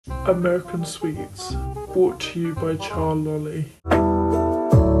American Sweets, brought to you by Char Lolly.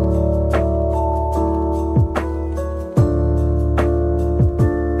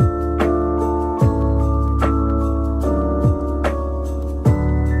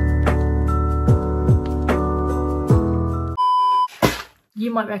 You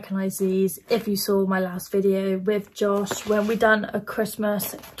might recognise these if you saw my last video with Josh when we done a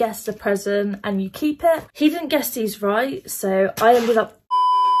Christmas guess the present and you keep it. He didn't guess these right, so I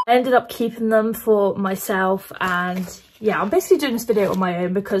ended up keeping them for myself. And yeah, I'm basically doing this video on my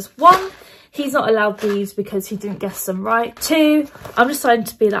own because one, he's not allowed these because he didn't guess them right. Two, I'm deciding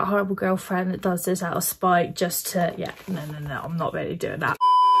to be that horrible girlfriend that does this out of spite just to, yeah, no, I'm not really doing that.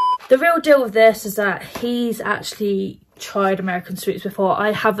 The real deal with this is that he's actually tried American Sweets before.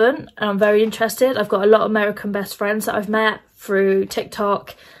 I haven't, and I'm very interested. I've got a lot of American best friends that I've met through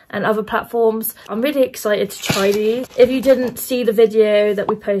TikTok and other platforms. I'm really excited to try these. If you didn't see the video that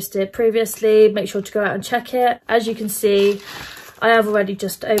we posted previously, make sure to go out and check it. As you can see, I have already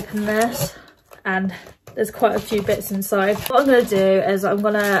just opened this and there's quite a few bits inside. What I'm going to do is I'm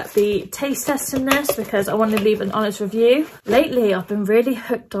going to be taste testing this because I want to leave an honest review. Lately, I've been really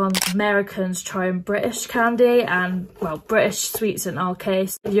hooked on Americans trying British candy and, well, British sweets in our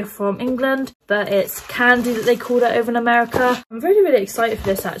case. If you're from England, but it's candy that they call it over in America. I'm really excited for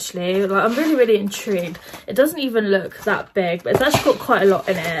this actually. Like, I'm really intrigued. It doesn't even look that big, but it's actually got quite a lot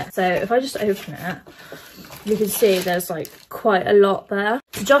in it. So if I just open it, you can see there's like quite a lot there.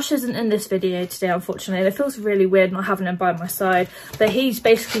 So Josh isn't in this video today, unfortunately. It feels really weird not having him by my side, but he's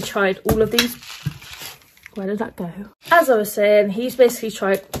basically tried all of these. Where did that go? As I was saying, he's basically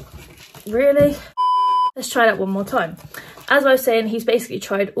tried, really? Let's try that one more time. As I was saying, he's basically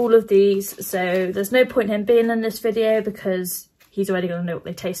tried all of these, so there's no point in him being in this video because he's already gonna know what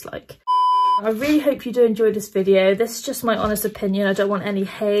they taste like. I really hope you do enjoy this video. This is just my honest opinion. I don't want any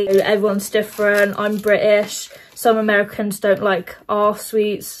hate. Everyone's different. I'm British. Some Americans don't like our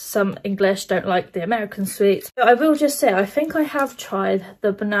sweets. Some English don't like the American sweets. But I will just say, I think I have tried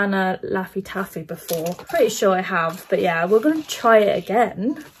the banana Laffy Taffy before. Pretty sure I have. But yeah, we're going to try it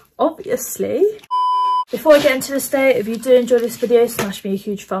again, obviously. Before I get into this day, if you do enjoy this video, smash me a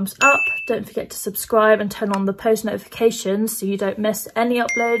huge thumbs up. Don't forget to subscribe and turn on the post notifications so you don't miss any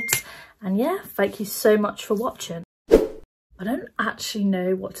uploads. And yeah, thank you so much for watching. I don't actually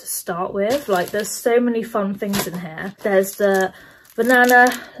know what to start with. Like, there's so many fun things in here. There's the banana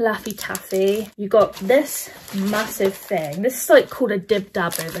Laffy Taffy. You got this massive thing. This is like called a Dib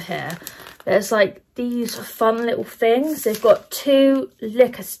Dab over here. There's like these fun little things. They've got 2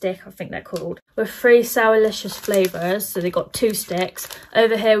 liquor stick, I think they're called, with 3 Sourlicious flavours. So they got 2 sticks.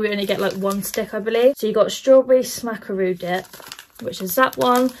 Over here we only get like 1 stick, I believe. So you got strawberry smackaroo dip, which is that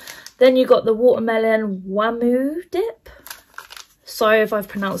one. Then you got the watermelon Wamu dip. Sorry if I've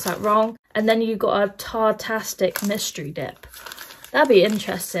pronounced that wrong. And then you got a Tartastic mystery dip. That'd be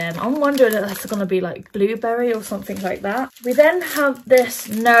interesting. I'm wondering if that's going to be like blueberry or something like that. We then have this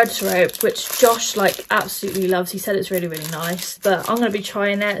Nerds Rope, which Josh like absolutely loves. He said it's really nice. But I'm going to be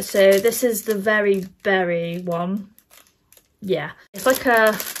trying it. So this is the very berry one. Yeah. It's like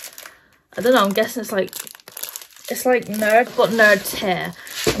a, I don't know, I'm guessing it's like Nerds. I've got Nerds here.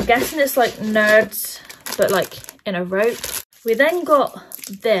 I'm guessing it's like Nerds, but like in a rope. We then got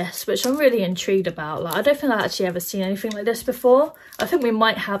this, which I'm really intrigued about. Like, I don't think I've actually ever seen anything like this before. I think we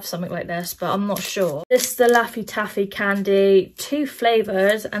might have something like this, but I'm not sure. This is the Laffy Taffy candy, 2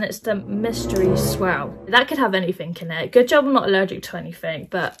 flavours, and it's the mystery swirl. That could have anything in it. Good job I'm not allergic to anything,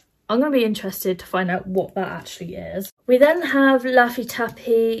 but I'm going to be interested to find out what that actually is. We then have Laffy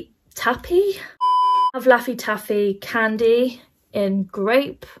Taffy candy in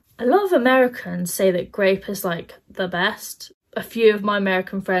grape. A lot of Americans say that grape is like the best. A few of my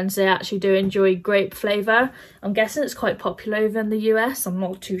American friends, they actually do enjoy grape flavour. I'm guessing it's quite popular over in the US, I'm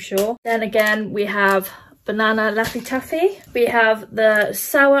not too sure. Then again, we have banana Laffy Taffy. We have the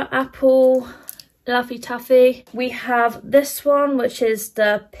sour apple Laffy Taffy. We have this one, which is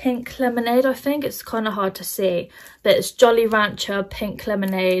the pink lemonade, I think. It's kind of hard to see, but it's Jolly Rancher pink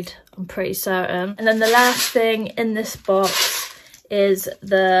lemonade, I'm pretty certain. And then the last thing in this box is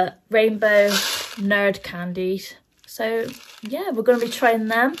the rainbow nerd candies. So yeah, we're going to be trying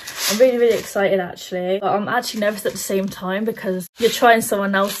them. I'm really excited actually, but I'm actually nervous at the same time because you're trying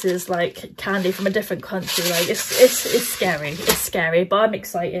someone else's like candy from a different country. Like it's scary, but I'm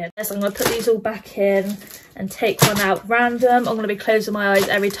excited. So I'm going to put these all back in and take one out random. I'm going to be closing my eyes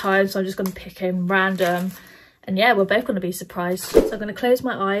every time, so I'm just going to pick in random. And yeah, we're both going to be surprised. So I'm going to close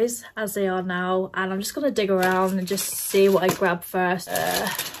my eyes as they are now, and I'm just going to dig around and just see what I grab first.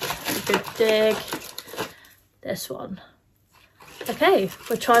 A good dig. This one. Okay,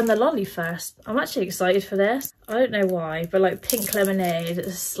 we're trying the lolly first. I'm actually excited for this. I don't know why, but like pink lemonade,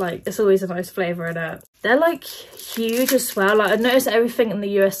 it's like, it's always a nice flavour in it. They're like huge as well. Like I've noticed everything in the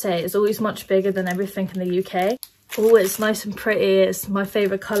USA is always much bigger than everything in the UK. Oh, it's nice and pretty. It's my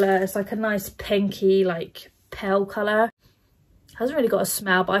favourite colour. It's like a nice pinky, like pale colour. Hasn't really got a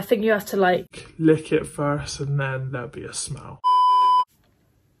smell, but I think you have to like lick it first and then there'll be a smell.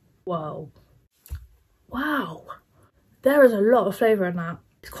 Whoa. Wow. There is a lot of flavour in that.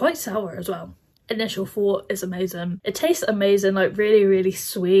 It's quite sour as well. Initial thought is amazing. It tastes amazing, like really, really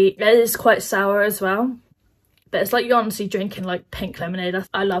sweet. It is quite sour as well. But it's like you're honestly drinking like pink lemonade.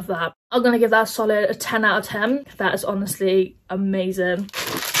 I love that. I'm going to give that a solid a 10 out of 10. That is honestly amazing.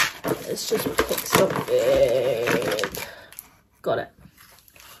 Let's just pick some big. Got it.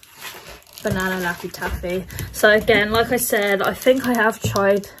 Banana Laffy Taffy. So again, like I said, I think I have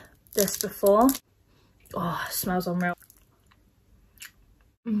tried this before. Oh, it smells unreal.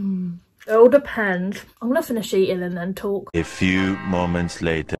 It all depends. I'm gonna finish eating and then talk. A few moments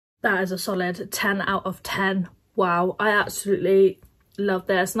later. That is a solid 10 out of 10. Wow, I absolutely love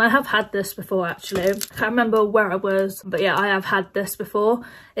this. And I have had this before actually. I can't remember where I was, but yeah, I have had this before.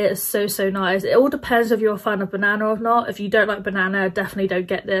 It is so, so nice. It all depends if you're a fan of banana or not. If you don't like banana, definitely don't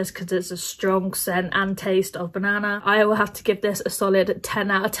get this because it's a strong scent and taste of banana. I will have to give this a solid 10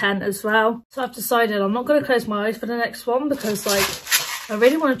 out of 10 as well. So I've decided I'm not going to close my eyes for the next one because like, I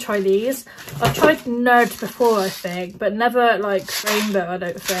really want to try these. I've tried Nerd before, I think, but never like Rainbow, I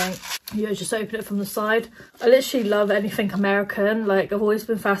don't think. You just open it from the side. I literally love anything American. Like, I've always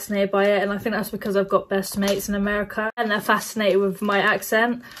been fascinated by it, and I think that's because I've got best mates in America, and they're fascinated with my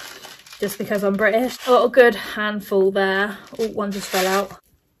accent, just because I'm British. I got a good handful there. Oh, one just fell out.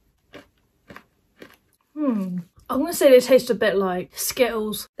 I'm going to say they taste a bit like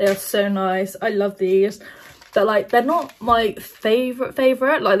Skittles. They are so nice. I love these. But like, they're not my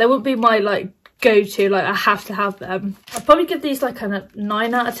favourite. Like, they wouldn't be my like go-to, like I have to have them. I'd probably give these like a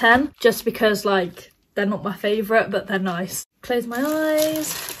 9 out of 10 just because like they're not my favourite, but they're nice. Close my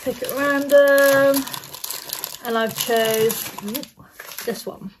eyes, pick it random, and I've chose this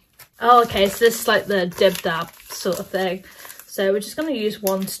one. Oh, okay, so this is like the dib dab sort of thing. So we're just going to use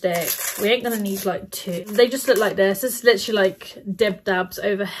one stick. We ain't going to need like two. They just look like this. This is literally like dib dabs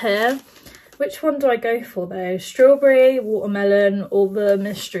over here. Which one do I go for though? Strawberry, watermelon, or the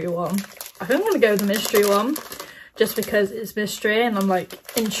mystery one? I think I'm going to go with the mystery one just because it's mystery and I'm like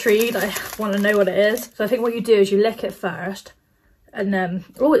intrigued. I want to know what it is. So I think what you do is you lick it first and then,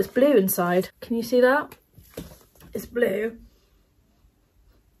 oh, it's blue inside. Can you see that? It's blue.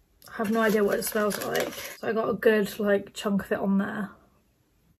 I have no idea what it smells like. So I got a good like chunk of it on there.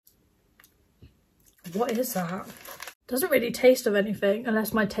 What is that? Doesn't really taste of anything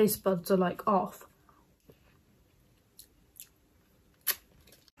unless my taste buds are like off.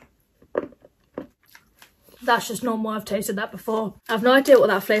 That's just normal. I've tasted that before. I have no idea what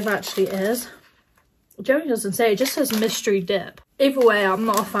that flavour actually is. Joey doesn't say, it just says mystery dip. Either way, I'm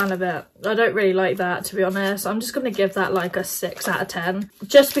not a fan of it. I don't really like that, to be honest. I'm just going to give that like a 6 out of 10.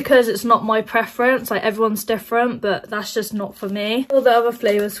 Just because it's not my preference. Like, everyone's different, but that's just not for me. All the other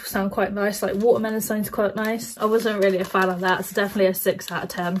flavours sound quite nice. Like, watermelon sounds quite nice. I wasn't really a fan of that. It's definitely a 6 out of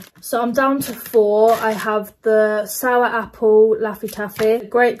 10. So I'm down to 4. I have the sour apple Laffy Taffy, the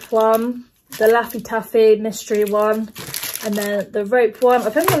grape one, the Laffy Taffy mystery one, and then the rope one. I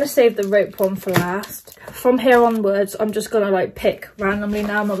think I'm going to save the rope one for last. From here onwards, I'm just going to like pick randomly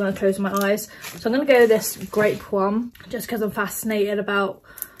now. I'm not going to close my eyes. So I'm going to go with this grape one, just because I'm fascinated about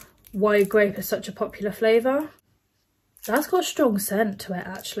why grape is such a popular flavour. That's got a strong scent to it,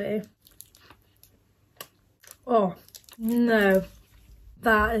 actually. Oh, no.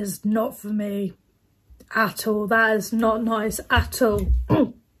 That is not for me at all. That is not nice at all.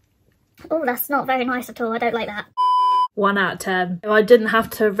 Oh, that's not very nice at all. I don't like that. 1 out of 10. If I didn't have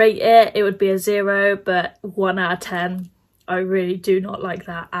to rate it, it would be a 0, but 1 out of 10. I really do not like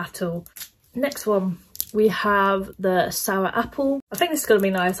that at all. Next one, we have the sour apple. I think this is going to be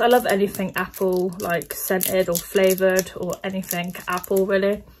nice. I love anything apple, like scented or flavoured or anything apple,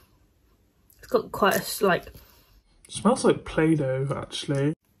 really. It's got quite a, like... It smells like Play-Doh,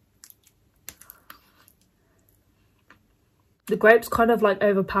 actually. The grape's kind of like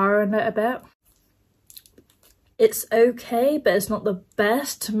overpowering it a bit. It's okay, but it's not the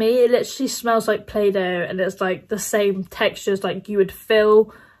best. To me, it literally smells like Play-Doh, and it's like the same textures like you would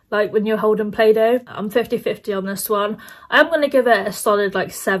feel like when you're holding Play-Doh. I'm 50-50 on this one. I'm going to give it a solid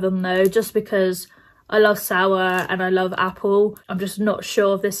like 7 though, just because I love sour and I love apple. I'm just not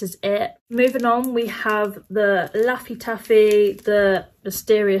sure if this is it. Moving on, we have the Laffy Taffy, the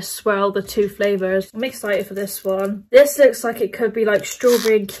Mysterious Swirl, the 2 flavours. I'm excited for this one. This looks like it could be like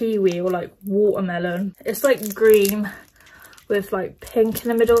strawberry and kiwi or like watermelon. It's like green with like pink in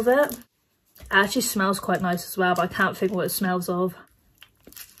the middle of it. It actually smells quite nice as well, but I can't think what it smells of.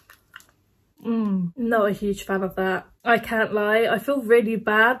 Not a huge fan of that. I can't lie, I feel really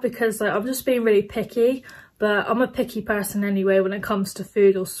bad because like I'm just being really picky, but I'm a picky person anyway when it comes to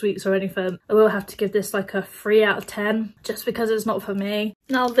food or sweets or anything. I will have to give this like a 3 out of 10 just because it's not for me.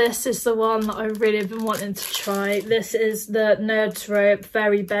 Now this is the one that I really have been wanting to try. This is the Nerds Rope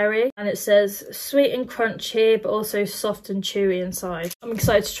Very Berry, and it says sweet and crunchy but also soft and chewy inside. I'm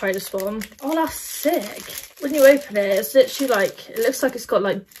excited to try this one. Oh, that's sick. When you open it, it's literally like, it looks like it's got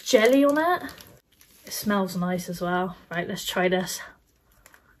like jelly on it. It smells nice as well. Right, let's try this.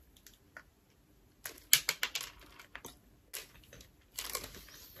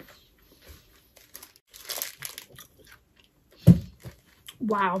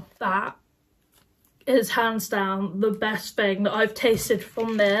 Wow, that is hands down the best thing that I've tasted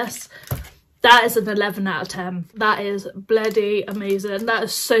from this. That is an 11 out of 10. That is bloody amazing. That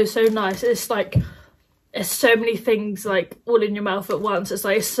is so, so nice. It's like, it's so many things like all in your mouth at once. It's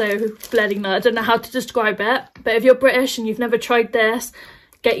like so bloody nice. I don't know how to describe it, but if you're British and you've never tried this,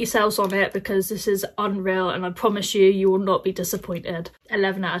 get yourselves on it because this is unreal and I promise you, you will not be disappointed.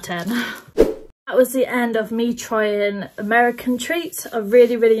 11 out of 10. That was the end of me trying American treats. I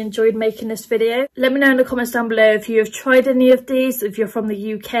really enjoyed making this video. Let me know in the comments down below if you have tried any of these, if you're from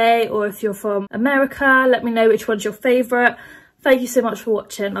the UK or if you're from America. Let me know which one's your favourite. Thank you so much for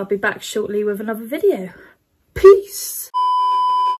watching. I'll be back shortly with another video. Peace!